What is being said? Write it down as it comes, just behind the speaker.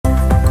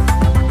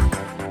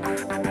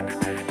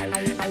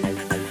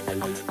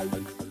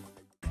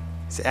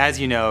So as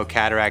you know,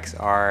 cataracts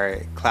are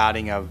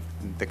clouding of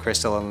the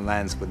crystalline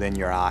lens within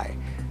your eye.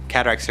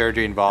 Cataract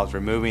surgery involves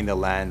removing the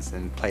lens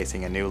and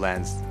placing a new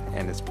lens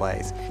in its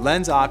place.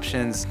 Lens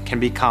options can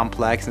be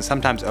complex and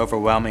sometimes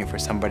overwhelming for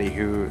somebody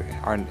who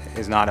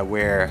is not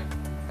aware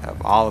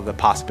of all of the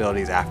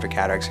possibilities after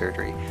cataract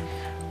surgery.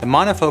 The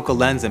monofocal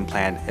lens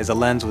implant is a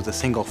lens with a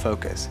single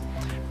focus.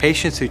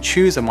 Patients who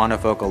choose a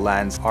monofocal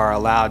lens are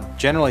allowed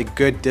generally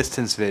good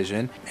distance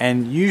vision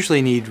and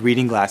usually need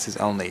reading glasses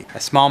only.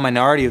 A small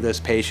minority of those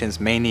patients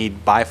may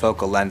need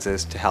bifocal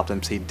lenses to help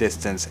them see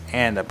distance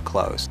and up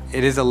close.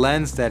 It is a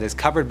lens that is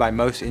covered by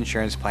most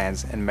insurance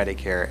plans and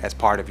Medicare as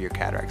part of your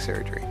cataract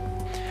surgery.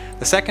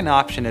 The second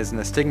option is an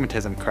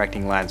astigmatism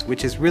correcting lens,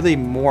 which is really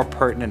more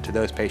pertinent to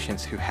those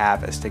patients who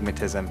have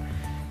astigmatism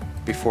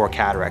before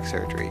cataract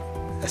surgery.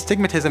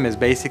 Astigmatism is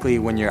basically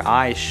when your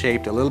eye is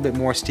shaped a little bit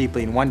more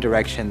steeply in one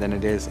direction than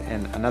it is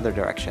in another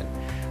direction.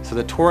 So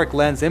the toric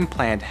lens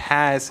implant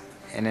has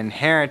an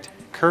inherent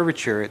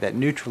curvature that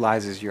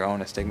neutralizes your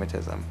own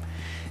astigmatism.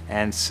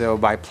 And so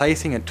by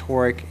placing a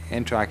toric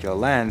intraocular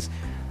lens,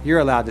 you're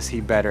allowed to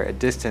see better at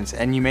distance,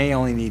 and you may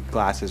only need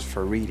glasses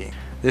for reading.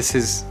 This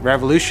is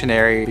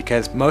revolutionary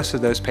because most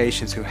of those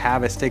patients who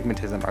have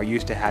astigmatism are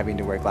used to having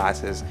to wear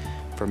glasses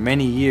for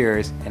many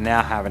years and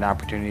now have an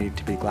opportunity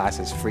to be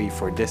glasses free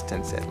for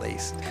distance at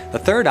least. The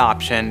third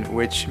option,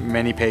 which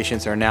many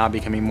patients are now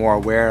becoming more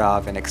aware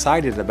of and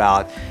excited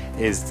about,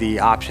 is the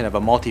option of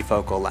a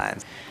multifocal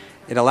lens.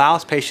 It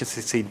allows patients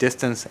to see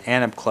distance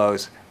and up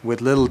close with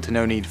little to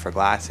no need for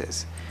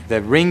glasses.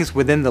 The rings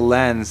within the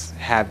lens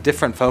have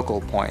different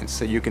focal points,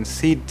 so you can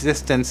see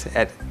distance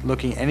at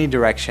looking any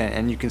direction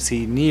and you can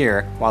see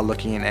near while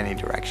looking in any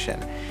direction.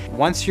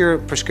 Once your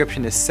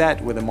prescription is set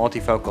with a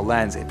multifocal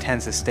lens, it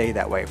tends to stay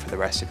that way for the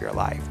rest of your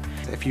life.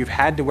 If you've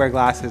had to wear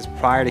glasses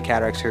prior to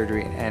cataract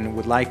surgery and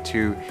would like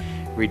to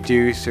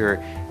reduce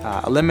or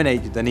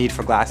eliminate the need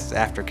for glasses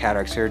after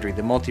cataract surgery,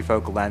 the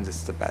multifocal lens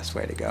is the best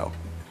way to go.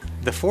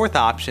 The fourth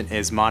option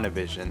is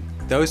Monovision.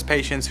 Those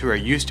patients who are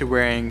used to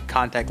wearing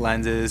contact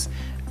lenses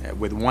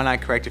with one eye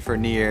corrected for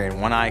near and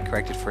one eye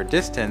corrected for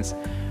distance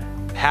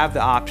have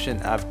the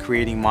option of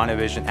creating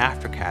Monovision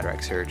after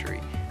cataract surgery.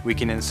 We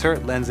can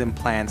insert lens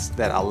implants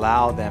that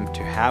allow them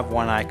to have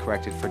one eye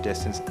corrected for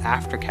distance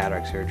after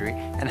cataract surgery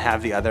and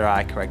have the other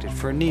eye corrected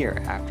for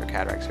near after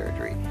cataract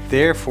surgery.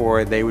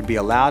 Therefore, they would be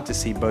allowed to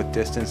see both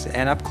distance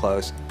and up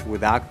close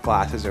without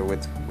glasses or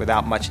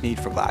without much need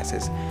for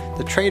glasses.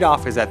 The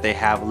trade-off is that they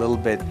have a little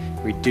bit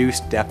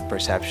reduced depth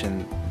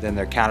perception than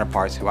their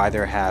counterparts who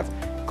either have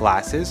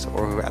glasses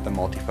or who have the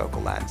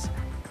multifocal lens.